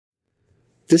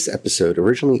This episode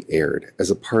originally aired as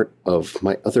a part of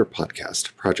my other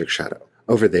podcast, Project Shadow.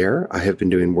 Over there, I have been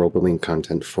doing world-building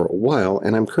content for a while,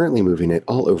 and I'm currently moving it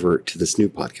all over to this new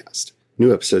podcast.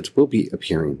 New episodes will be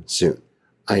appearing soon.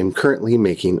 I am currently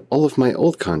making all of my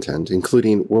old content,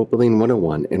 including Worldbuilding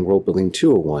 101 and Worldbuilding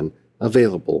 201,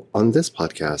 available on this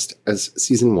podcast as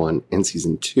Season 1 and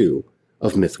Season 2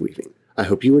 of Mythweaving. I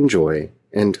hope you enjoy,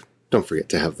 and don't forget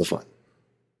to have the fun.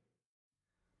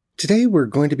 Today we're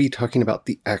going to be talking about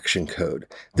the Action Code.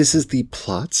 This is the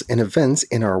plots and events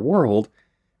in our world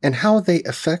and how they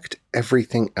affect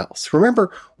everything else.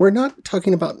 Remember, we're not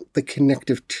talking about the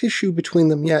connective tissue between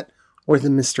them yet or the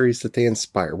mysteries that they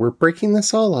inspire. We're breaking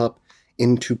this all up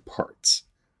into parts.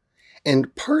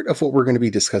 And part of what we're going to be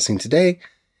discussing today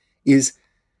is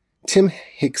Tim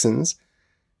Hickson's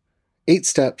 8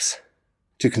 Steps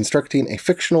to Constructing a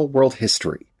Fictional World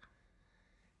History.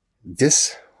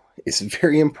 This is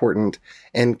very important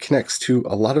and connects to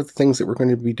a lot of the things that we're going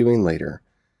to be doing later.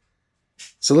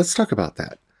 So let's talk about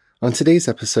that on today's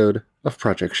episode of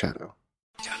Project Shadow.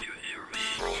 Can you hear me?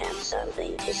 I have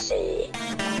something to say.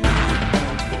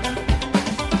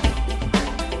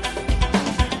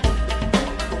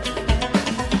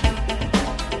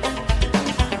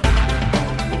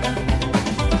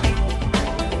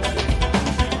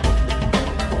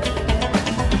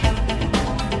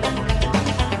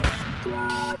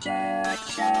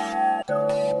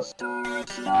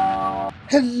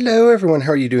 Hello everyone,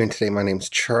 how are you doing today? My name's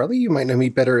Charlie. You might know me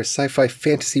better as sci-fi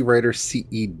fantasy writer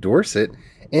C.E. Dorset.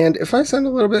 And if I sound a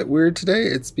little bit weird today,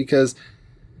 it's because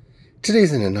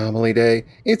today's an anomaly day.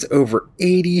 It's over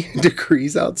 80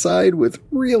 degrees outside with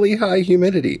really high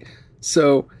humidity.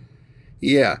 So,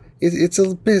 yeah, it's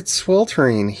a bit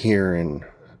sweltering here in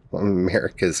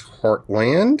America's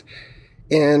heartland.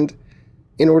 And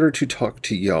in order to talk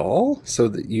to y'all so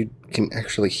that you can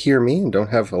actually hear me and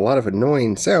don't have a lot of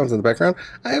annoying sounds in the background,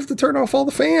 I have to turn off all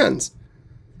the fans.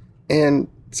 And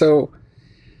so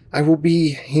I will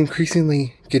be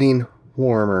increasingly getting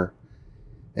warmer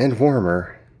and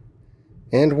warmer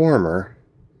and warmer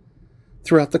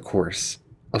throughout the course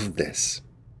of this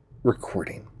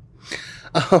recording.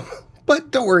 But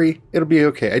don't worry, it'll be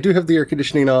okay. I do have the air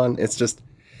conditioning on. It's just,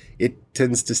 it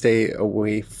tends to stay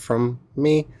away from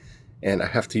me. And I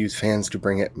have to use fans to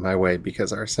bring it my way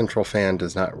because our central fan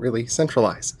does not really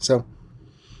centralize. So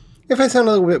if I sound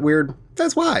a little bit weird,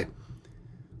 that's why.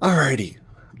 Alrighty,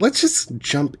 let's just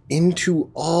jump into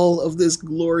all of this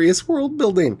glorious world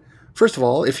building. First of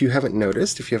all, if you haven't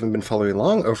noticed, if you haven't been following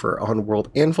along over on World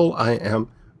Anvil, I am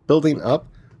building up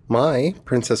my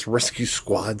Princess Rescue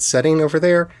Squad setting over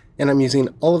there. And I'm using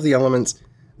all of the elements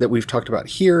that we've talked about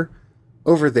here,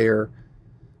 over there,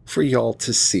 for y'all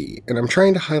to see. And I'm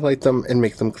trying to highlight them and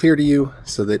make them clear to you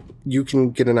so that you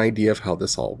can get an idea of how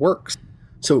this all works.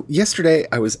 So yesterday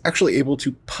I was actually able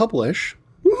to publish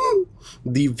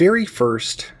the very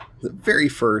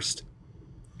first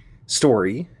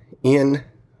story in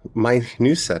my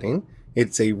new setting.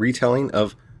 It's a retelling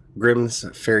of Grimm's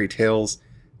fairy tales,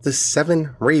 The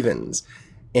Seven Ravens.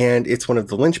 And it's one of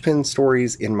the linchpin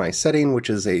stories in my setting, which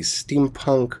is a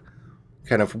steampunk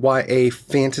kind of YA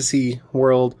fantasy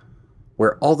world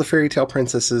where all the fairy tale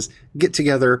princesses get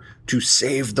together to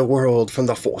save the world from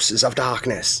the forces of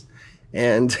darkness.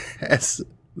 And as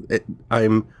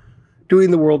I'm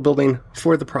doing the world building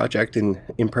for the project and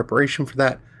in preparation for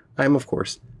that, I'm of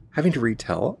course having to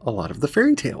retell a lot of the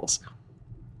fairy tales.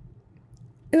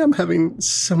 And I'm having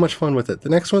so much fun with it. The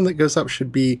next one that goes up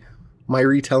should be my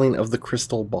retelling of the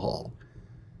Crystal Ball.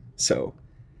 So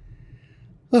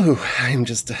I'm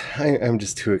just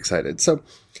too excited. So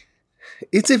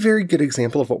it's a very good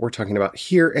example of what we're talking about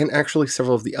here, and actually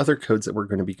several of the other codes that we're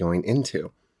going to be going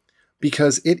into,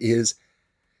 because it is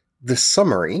the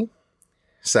summary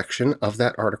section of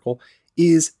that article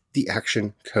is the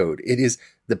action code. It is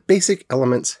the basic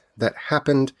elements that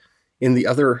happened in the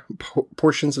other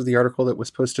portions of the article that was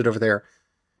posted over there.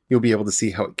 You'll be able to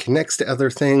see how it connects to other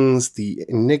things, the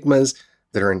enigmas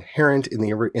that are inherent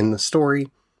in the story.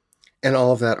 And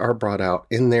all of that are brought out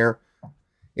in there.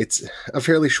 It's a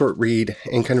fairly short read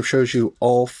and kind of shows you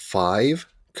all 5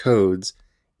 codes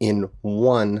in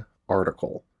one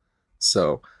article.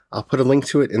 So I'll put a link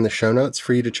to it in the show notes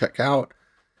for you to check out,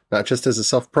 not just as a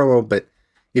self-promo, but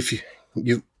if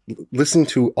you listen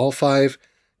to all 5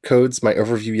 codes, my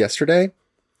overview yesterday,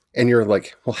 and you're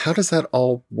like, well, how does that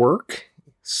all work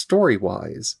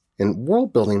story-wise and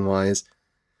world-building-wise?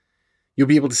 You'll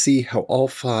be able to see how all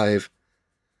 5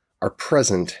 are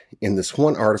present in this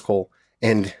one article,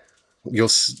 and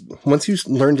once you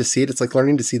learn to see it, it's like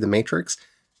learning to see the Matrix.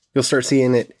 You'll start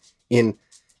seeing it in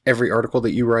every article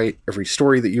that you write, every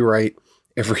story that you write,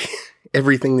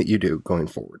 everything that you do going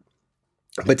forward.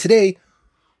 But today,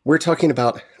 we're talking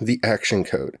about the action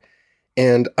code.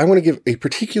 And I want to give a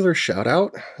particular shout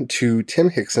out to Tim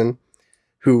Hickson,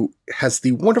 who has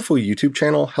the wonderful YouTube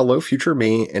channel, Hello Future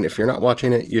Me. And if you're not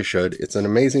watching it, you should. It's an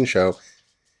amazing show.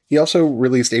 He also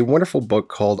released a wonderful book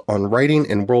called On Writing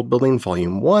and World Building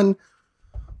Volume 1,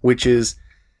 which is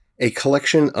a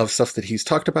collection of stuff that he's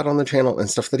talked about on the channel and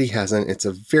stuff that he hasn't. It's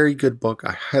a very good book.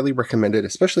 I highly recommend it,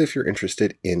 especially if you're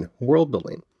interested in world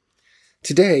building.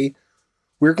 Today,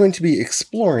 we're going to be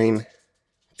exploring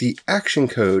the action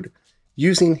code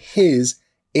using his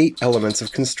 8 elements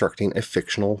of constructing a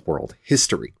fictional world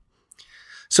history.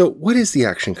 So what is the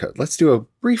action code? Let's do a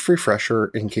brief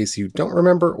refresher in case you don't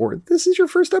remember or this is your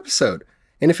first episode.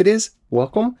 And if it is,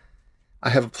 welcome. I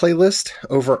have a playlist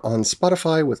over on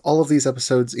Spotify with all of these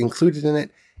episodes included in it,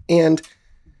 and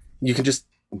you can just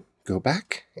go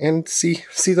back and see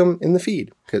them in the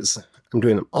feed because I'm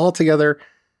doing them all together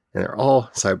and they're all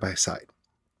side by side.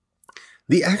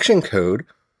 The action code,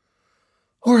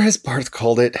 or as Barth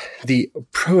called it, the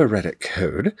proeretic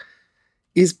code,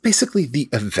 is basically the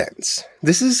events.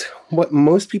 This is what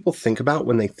most people think about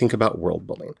when they think about world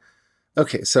building.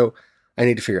 Okay, so I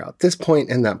need to figure out this point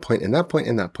and that point and that point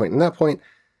and that point and that point,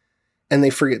 and they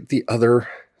forget the other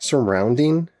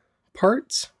surrounding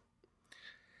parts.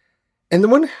 And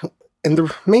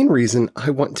the main reason I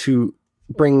want to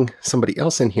bring somebody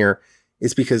else in here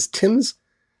is because Tim's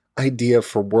idea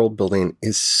for world building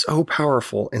is so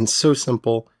powerful and so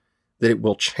simple that it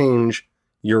will change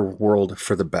your world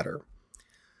for the better.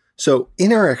 So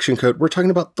in our action code, we're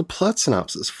talking about the plot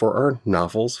synopsis for our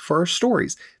novels, for our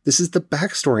stories. This is the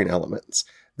backstory elements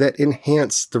that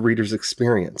enhance the reader's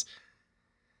experience.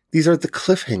 These are the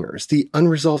cliffhangers, the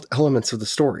unresolved elements of the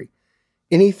story.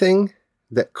 Anything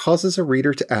that causes a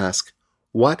reader to ask,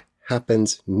 what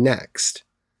happens next?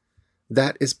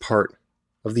 That is part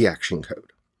of the action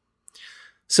code.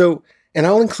 So, and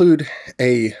I'll include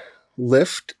a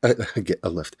GIF.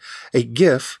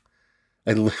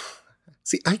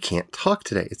 See, I can't talk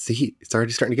today. It's the heat. It's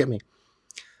already starting to get me.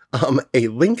 A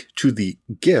link to the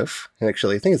GIF, and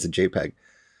actually I think it's a JPEG,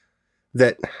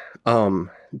 that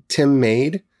Tim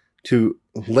made to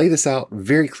lay this out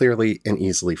very clearly and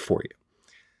easily for you.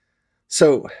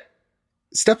 So,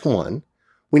 step 1,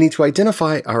 we need to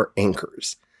identify our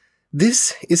anchors.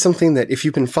 This is something that if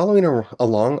you've been following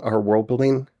along our world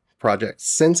building project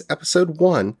since episode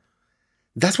 1,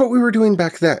 that's what we were doing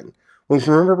back then.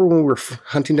 Remember when we were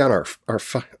hunting down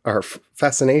our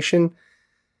fascination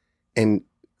and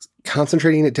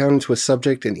concentrating it down into a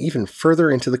subject and even further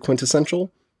into the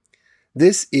quintessential?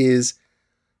 This is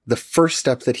the first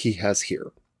step that he has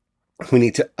here. We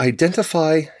need to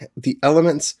identify the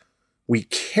elements we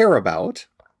care about.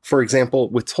 For example,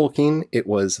 with Tolkien, it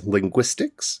was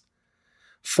linguistics.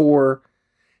 For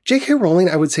J.K. Rowling,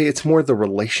 I would say it's more the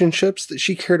relationships that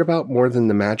she cared about more than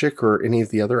the magic or any of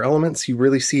the other elements. You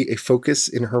really see a focus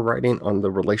in her writing on the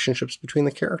relationships between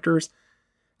the characters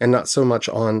and not so much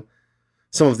on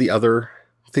some of the other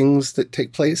things that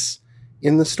take place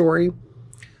in the story.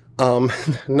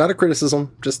 Not a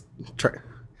criticism, just try.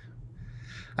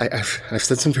 I've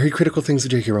said some very critical things to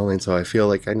J.K. Rowling, so I feel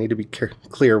like I need to be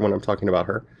clear when I'm talking about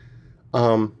her.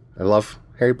 I love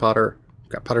Harry Potter.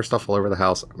 Got Potter stuff all over the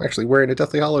house. I'm actually wearing a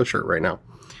Deathly Hallows shirt right now.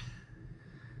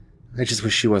 I just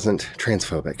wish she wasn't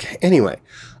transphobic. Anyway,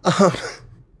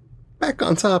 back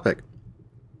on topic.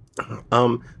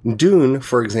 Dune,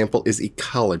 for example, is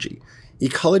ecology.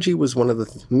 Ecology was one of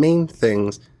the main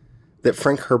things that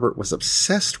Frank Herbert was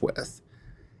obsessed with.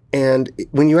 And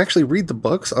when you actually read the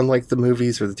books, unlike the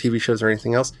movies or the TV shows or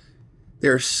anything else,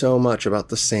 there's so much about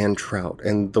the sand trout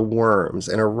and the worms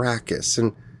and Arrakis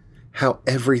and how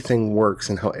everything works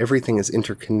and how everything is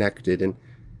interconnected. And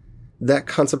that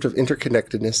concept of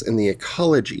interconnectedness and the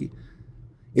ecology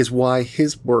is why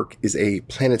his work is a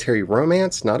planetary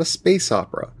romance, not a space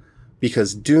opera,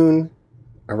 because Dune,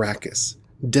 Arrakis,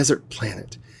 Desert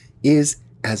Planet, is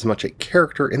as much a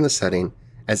character in the setting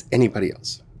as anybody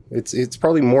else. It's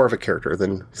probably more of a character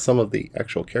than some of the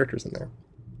actual characters in there.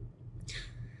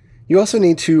 You also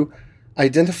need to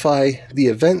identify the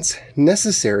events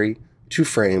necessary to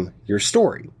frame your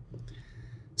story.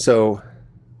 So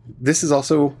this is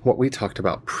also what we talked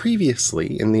about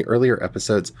previously in the earlier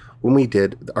episodes when we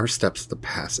did our steps of the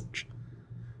passage.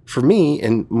 For me,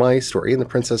 in my story, in the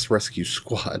Princess Rescue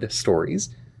Squad stories,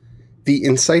 the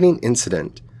inciting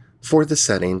incident for the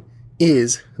setting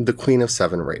is the Queen of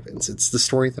Seven Ravens. It's the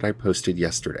story that I posted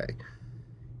yesterday.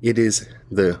 It is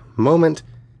the moment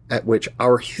at which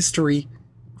our history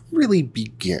really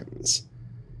begins.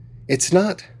 It's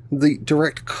not the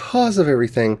direct cause of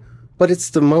everything, but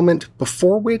it's the moment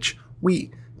before which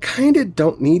we kind of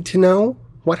don't need to know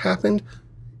what happened.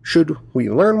 Should we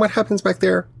learn what happens back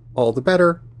there, all the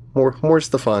better, more's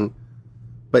the fun.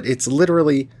 But it's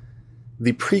literally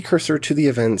the precursor to the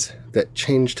events that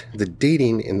changed the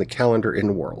dating in the calendar in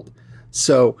the world.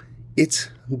 So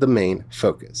it's the main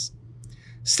focus.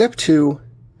 Step 2,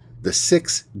 the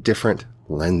 6 different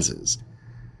lenses.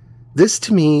 This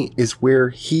to me is where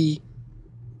he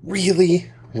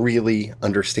really, really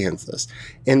understands this.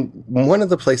 And one of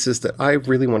the places that I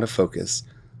really want to focus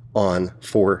on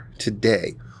for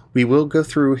today. We will go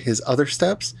through his other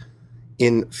steps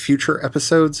in future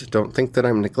episodes. Don't think that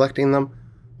I'm neglecting them.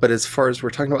 But as far as we're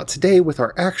talking about today with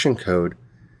our action code,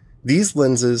 these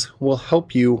lenses will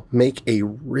help you make a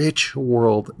rich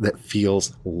world that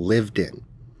feels lived in.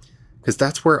 Because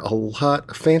that's where a lot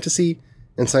of fantasy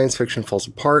and science fiction falls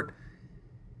apart.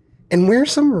 And where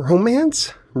some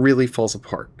romance really falls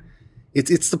apart.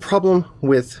 It's the problem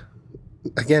with,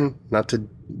 again, not to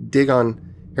dig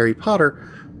on Harry Potter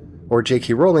or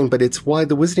J.K. Rowling, but it's why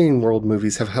the Wizarding World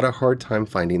movies have had a hard time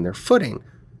finding their footing.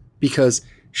 Because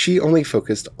she only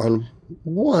focused on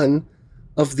one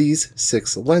of these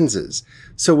 6 lenses.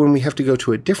 So when we have to go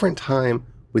to a different time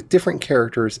with different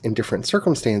characters in different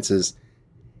circumstances,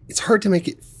 it's hard to make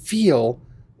it feel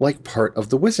like part of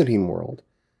the Wizarding World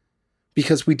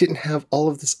because we didn't have all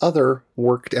of this other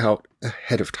worked out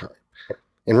ahead of time.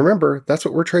 And remember, that's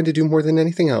what we're trying to do more than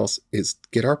anything else, is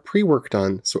get our pre-work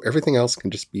done so everything else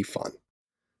can just be fun.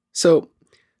 So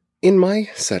in my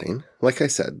setting, like I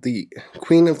said, the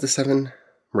Queen of the 7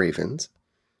 Ravens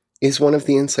is one of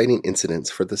the inciting incidents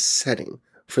for the setting,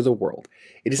 for the world.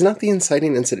 It is not the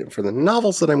inciting incident for the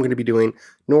novels that I'm going to be doing,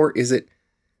 nor is it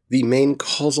the main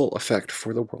causal effect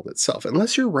for the world itself.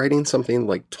 Unless you're writing something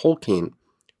like Tolkien,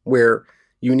 where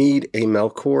you need a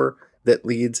Melkor that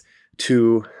leads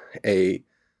to a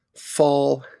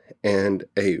fall and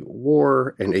a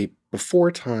war and a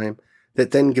before time that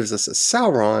then gives us a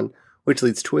Sauron, which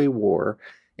leads to a war,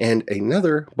 and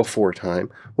another before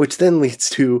time, which then leads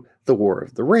to the War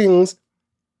of the Rings,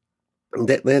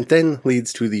 that then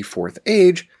leads to the Fourth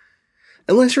Age.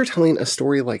 Unless you're telling a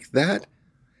story like that,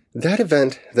 that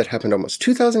event that happened almost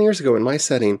 2,000 years ago in my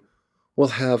setting will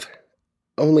have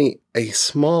only a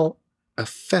small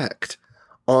effect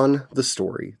on the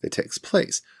story that takes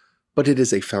place. But it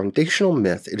is a foundational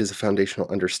myth, it is a foundational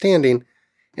understanding,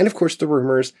 and of course the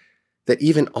rumors that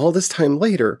even all this time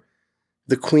later,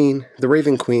 the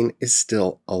Raven Queen, is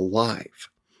still alive,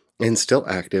 and still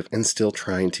active, and still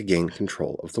trying to gain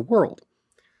control of the world.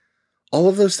 All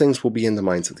of those things will be in the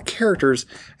minds of the characters,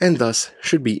 and thus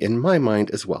should be in my mind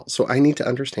as well. So I need to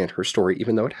understand her story,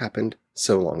 even though it happened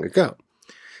so long ago.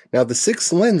 Now, the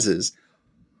 6 lenses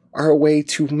are a way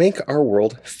to make our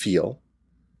world feel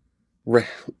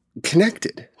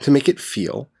connected, to make it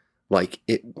feel like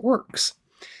it works.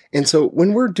 And so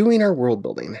when we're doing our world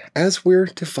building, as we're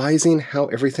devising how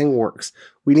everything works,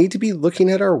 we need to be looking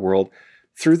at our world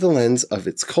through the lens of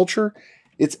its culture,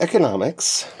 its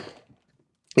economics,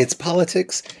 its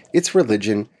politics, its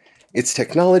religion, its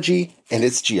technology, and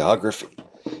its geography.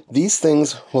 These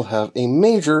things will have a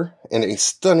major and a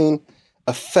stunning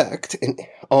effect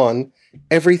on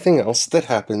everything else that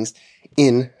happens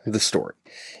in the story.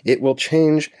 It will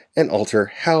change and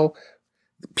alter how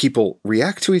people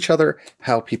react to each other,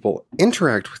 how people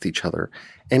interact with each other,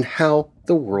 and how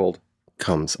the world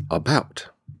comes about.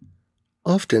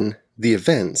 Often, the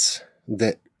events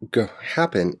that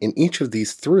happen in each of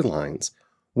these through lines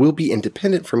will be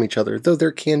independent from each other, though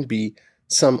there can be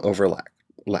some overlap.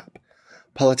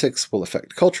 Politics will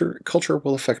affect culture, culture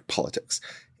will affect politics.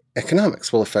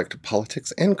 Economics will affect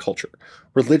politics and culture.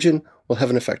 Religion will have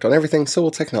an effect on everything, so will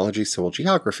technology, so will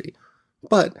geography.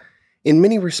 But in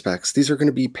many respects, these are going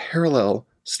to be parallel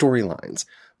storylines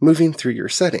moving through your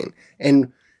setting,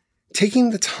 and taking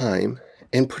the time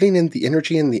and putting in the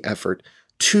energy and the effort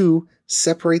to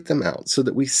separate them out so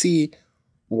that we see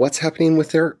what's happening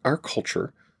with our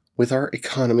culture, with our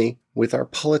economy, with our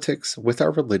politics, with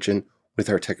our religion, with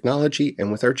our technology, and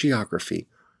with our geography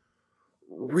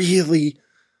really,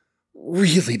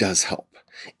 really does help.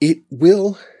 It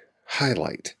will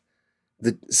highlight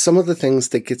some of the things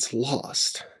that gets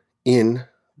lost in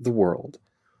the world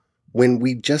when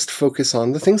we just focus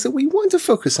on the things that we want to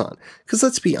focus on. Because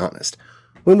let's be honest,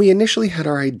 when we initially had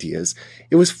our ideas,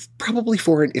 it was probably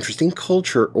for an interesting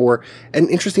culture or an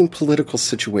interesting political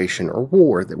situation or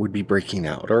war that would be breaking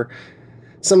out, or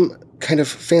some kind of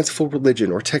fanciful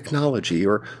religion or technology,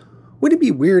 or would it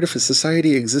be weird if a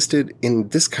society existed in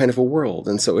this kind of a world,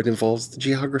 and so it involves the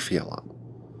geography a lot.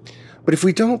 But if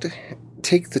we don't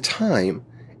take the time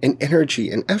and energy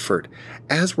and effort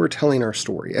as we're telling our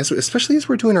story, especially as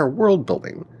we're doing our world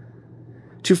building,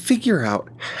 to figure out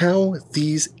how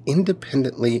these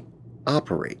independently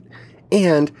operate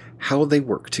and how they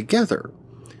work together.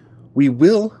 We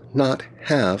will not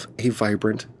have a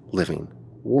vibrant, living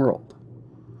world.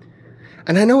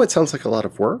 And I know it sounds like a lot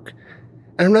of work,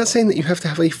 and I'm not saying that you have to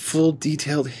have a full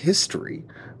detailed history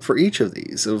for each of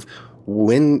these, of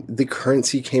when the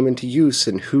currency came into use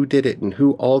and who did it and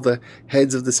who all the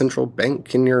heads of the central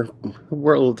bank in your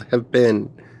world have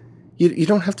been. You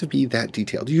don't have to be that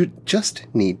detailed. You just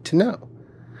need to know.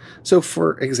 So,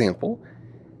 for example,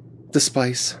 the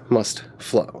spice must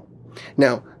flow.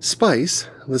 Now,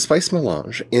 the spice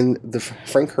melange in the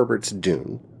Frank Herbert's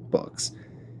Dune books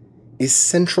is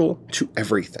central to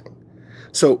everything.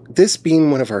 So, this being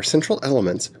one of our central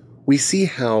elements, we see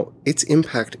how its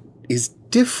impact is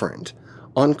different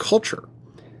on culture.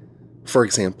 For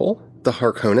example, the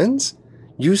Harkonnens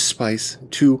use spice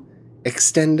to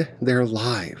extend their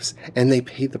lives, and they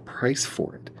pay the price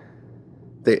for it.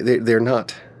 They're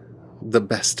not the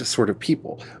best sort of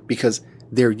people, because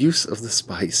their use of the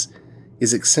spice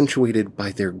is accentuated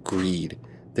by their greed,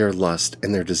 their lust,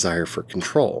 and their desire for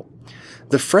control.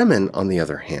 The Fremen, on the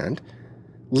other hand,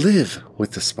 live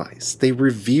with the spice. They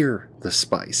revere the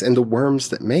spice and the worms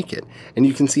that make it, and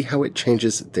you can see how it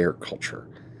changes their culture.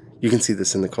 You can see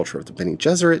this in the culture of the Bene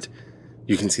Gesserit.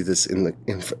 You can see this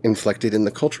inflected in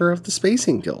the culture of the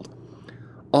Spacing Guild.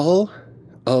 All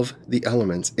of the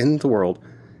elements in the world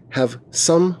have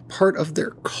some part of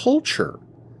their culture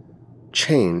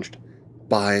changed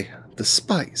by the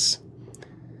spice.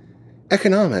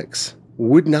 Economics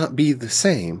would not be the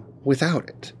same without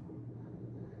it.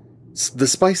 The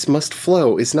spice must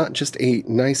flow is not just a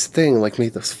nice thing like may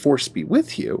the force be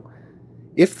with you.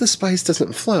 If the spice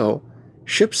doesn't flow,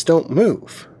 ships don't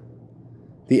move.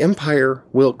 The empire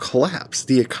will collapse.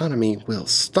 The economy will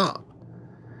stop.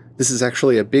 This is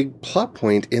actually a big plot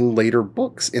point in later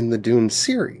books in the Dune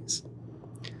series.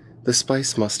 The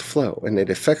spice must flow, and it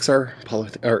affects our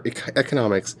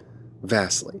economics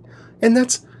vastly. And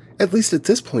that's, at least at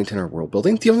this point in our world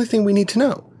building, the only thing we need to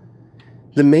know.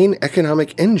 The main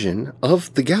economic engine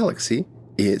of the galaxy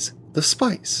is the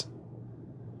spice.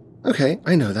 Okay,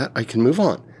 I know that. I can move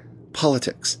on.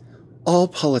 Politics. All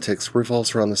politics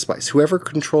revolves around the spice. Whoever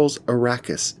controls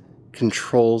Arrakis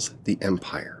controls the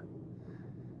Empire.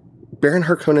 Baron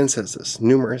Harkonnen says this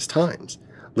numerous times.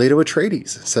 Leto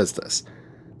Atreides says this.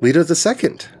 Leto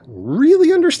II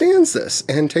really understands this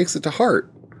and takes it to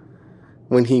heart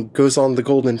when he goes on the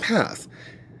Golden Path.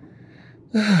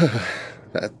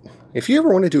 If you ever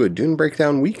want to do a Dune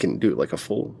breakdown, we can do like a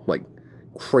full,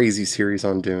 crazy series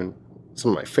on Dune.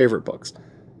 Some of my favorite books.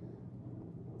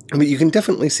 But you can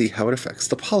definitely see how it affects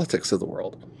the politics of the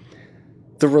world.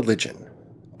 The religion.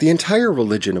 The entire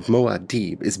religion of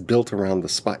Muad'Dib is built around the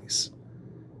spice.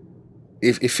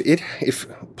 If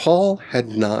Paul had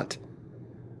not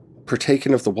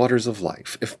partaken of the waters of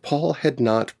life, if Paul had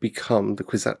not become the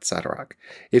Kwisatz Haderach,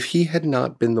 if he had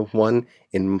not been the one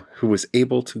who was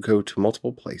able to go to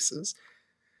multiple places,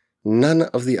 none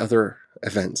of the other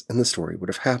events in the story would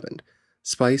have happened.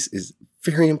 Spice is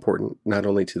very important not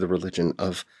only to the religion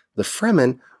of the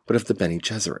Fremen, but of the Bene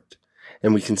Gesserit.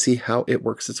 And we can see how it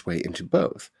works its way into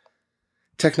both.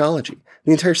 Technology.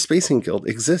 The entire Spacing Guild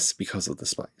exists because of the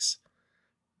spice.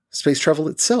 Space travel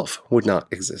itself would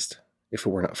not exist if it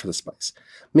were not for the spice.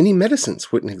 Many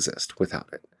medicines wouldn't exist without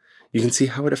it. You can see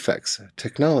how it affects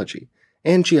technology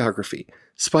and geography.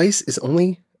 Spice is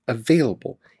only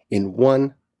available in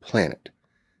one planet,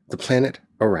 the planet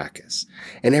Arrakis.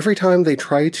 And every time they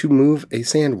try to move a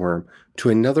sandworm to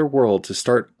another world to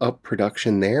start up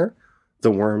production there,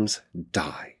 the worms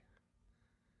die.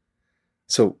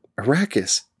 So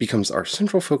Arrakis becomes our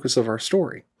central focus of our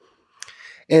story.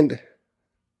 And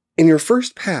in your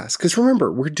first pass, because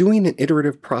remember, we're doing an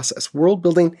iterative process. World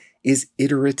building is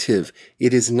iterative.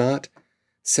 It is not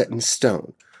set in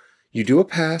stone. You do a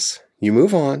pass, you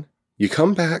move on, you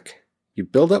come back, you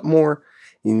build up more,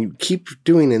 and you keep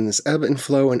doing in this ebb and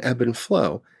flow,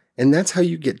 and that's how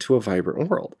you get to a vibrant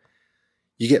world.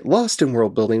 You get lost in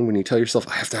world building when you tell yourself,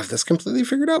 I have to have this completely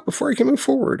figured out before I can move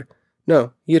forward.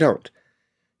 No, you don't.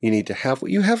 You need to have what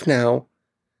you have now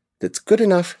that's good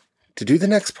enough to do the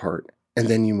next part, and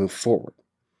then you move forward.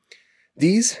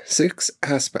 These 6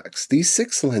 aspects, these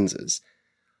 6 lenses,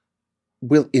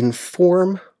 will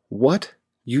inform what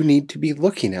you need to be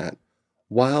looking at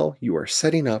while you are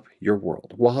setting up your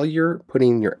world, while you're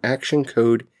putting your action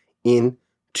code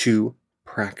into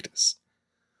practice.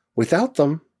 Without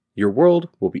them, your world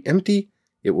will be empty,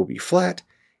 it will be flat,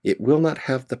 it will not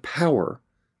have the power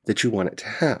that you want it to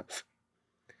have.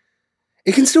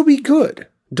 It can still be good.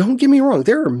 Don't get me wrong.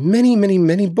 There are many, many,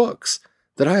 many books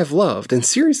that I have loved and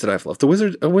series that I've loved. A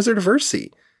Wizard of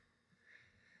Earthsea.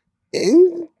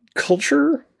 In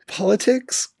culture,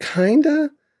 politics,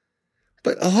 kinda.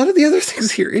 But a lot of the other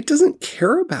things here, it doesn't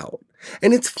care about.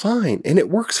 And it's fine. And it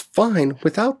works fine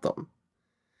without them.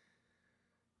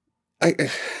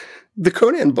 The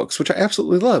Conan books, which I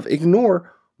absolutely love,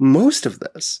 ignore most of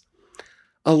this.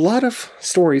 A lot of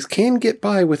stories can get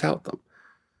by without them.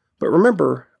 But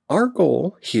remember, our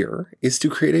goal here is to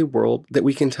create a world that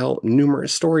we can tell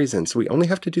numerous stories in. So we only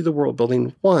have to do the world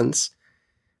building once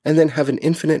and then have an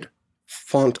infinite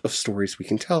font of stories we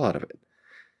can tell out of it.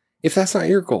 If that's not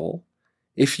your goal,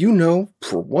 if you know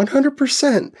for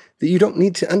 100% that you don't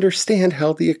need to understand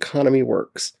how the economy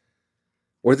works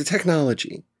or the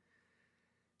technology,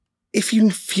 if you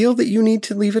feel that you need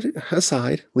to leave it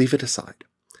aside, leave it aside.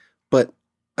 But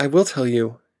I will tell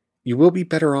you, you will be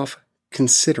better off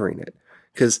considering it.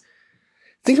 Because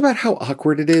think about how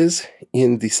awkward it is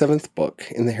in the 7th book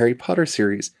in the Harry Potter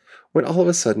series when all of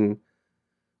a sudden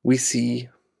we see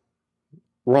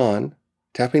Ron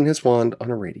tapping his wand on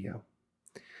a radio.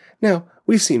 Now,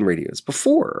 we've seen radios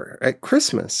before at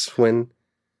Christmas when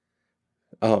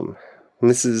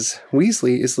Mrs.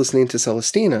 Weasley is listening to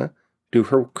Celestina do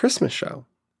her Christmas show.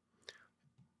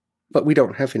 But we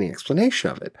don't have any explanation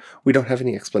of it. We don't have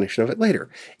any explanation of it later.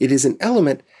 It is an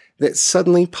element that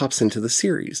suddenly pops into the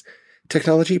series.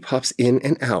 Technology pops in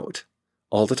and out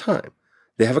all the time.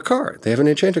 They have a car. They have an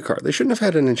enchanted car. They shouldn't have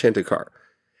had an enchanted car.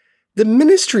 The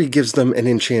Ministry gives them an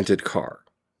enchanted car.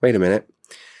 Wait a minute.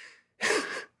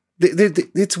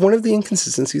 It's one of the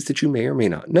inconsistencies that you may or may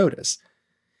not notice.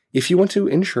 If you want to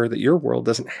ensure that your world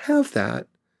doesn't have that,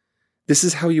 this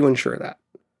is how you ensure that.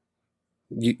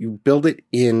 You build it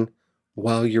in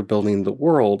while you're building the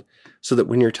world so that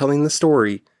when you're telling the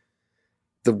story,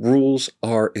 the rules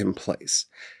are in place.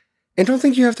 And don't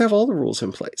think you have to have all the rules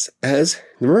in place.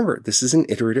 Remember, this is an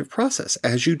iterative process.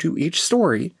 As you do each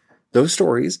story, those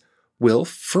stories will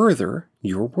further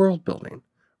your world building.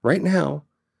 Right now,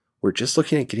 we're just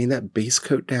looking at getting that base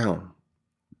coat down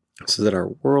so that our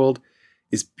world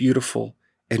is beautiful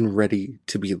and ready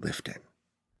to be lived in.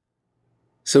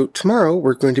 So tomorrow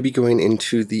we're going to be going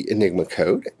into the Enigma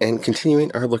code and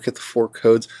continuing our look at the 4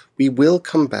 codes. We will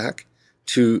come back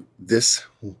to this,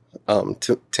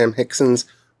 to Tim Hickson's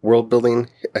world building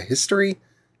history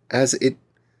as it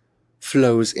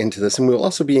flows into this. And we'll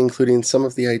also be including some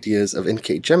of the ideas of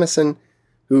N.K. Jemisin,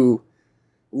 who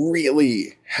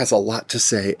really has a lot to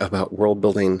say about world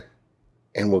building,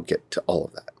 and we'll get to all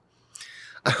of that.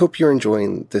 I hope you're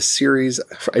enjoying this series.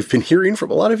 I've been hearing from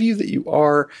a lot of you that you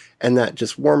are, and that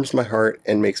just warms my heart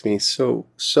and makes me so,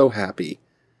 so happy.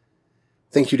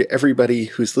 Thank you to everybody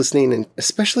who's listening, and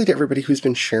especially to everybody who's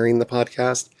been sharing the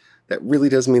podcast. That really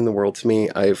does mean the world to me.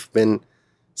 I've been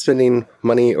spending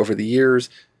money over the years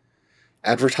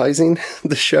advertising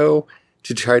the show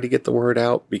to try to get the word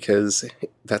out, because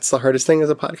that's the hardest thing as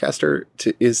a podcaster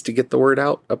is to get the word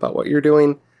out about what you're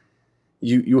doing.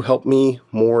 You help me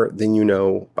more than you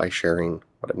know by sharing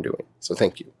what I'm doing. So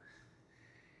thank you.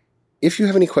 If you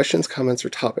have any questions, comments, or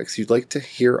topics you'd like to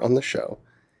hear on the show,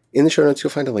 in the show notes you'll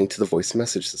find a link to the voice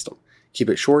message system. Keep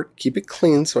it short, keep it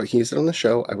clean so I can use it on the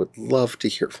show. I would love to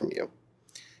hear from you.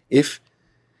 If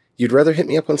you'd rather hit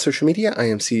me up on social media, I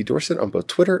am C. Dorset on both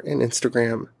Twitter and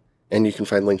Instagram, and you can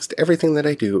find links to everything that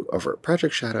I do over at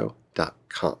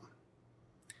projectshadow.com.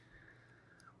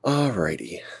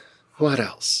 Alrighty, what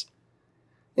else?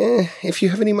 If you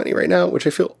have any money right now, which I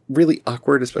feel really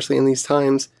awkward, especially in these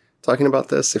times, talking about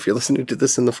this, if you're listening to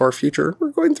this in the far future, we're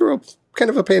going through a kind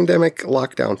of a pandemic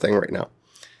lockdown thing right now.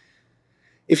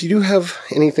 If you do have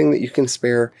anything that you can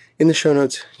spare, in the show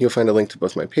notes, you'll find a link to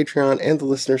both my Patreon and the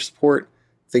listener support.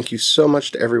 Thank you so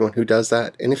much to everyone who does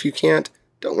that. And if you can't,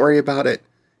 don't worry about it.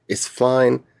 It's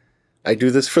fine. I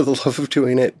do this for the love of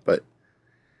doing it, but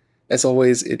as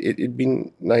always, it'd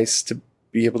be nice to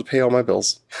be able to pay all my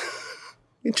bills.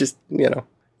 It just, you know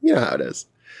how it is.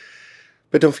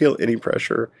 But don't feel any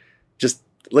pressure. Just,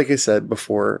 like I said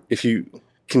before, if you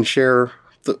can share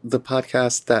the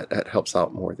podcast, that helps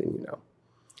out more than you know.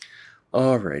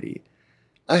 Alrighty.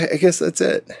 I guess that's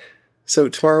it. So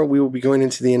tomorrow we will be going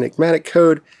into the enigmatic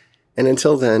code. And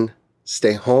until then,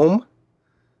 stay home,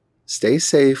 stay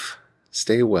safe,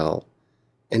 stay well,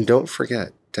 and don't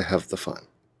forget to have the fun.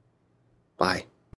 Bye.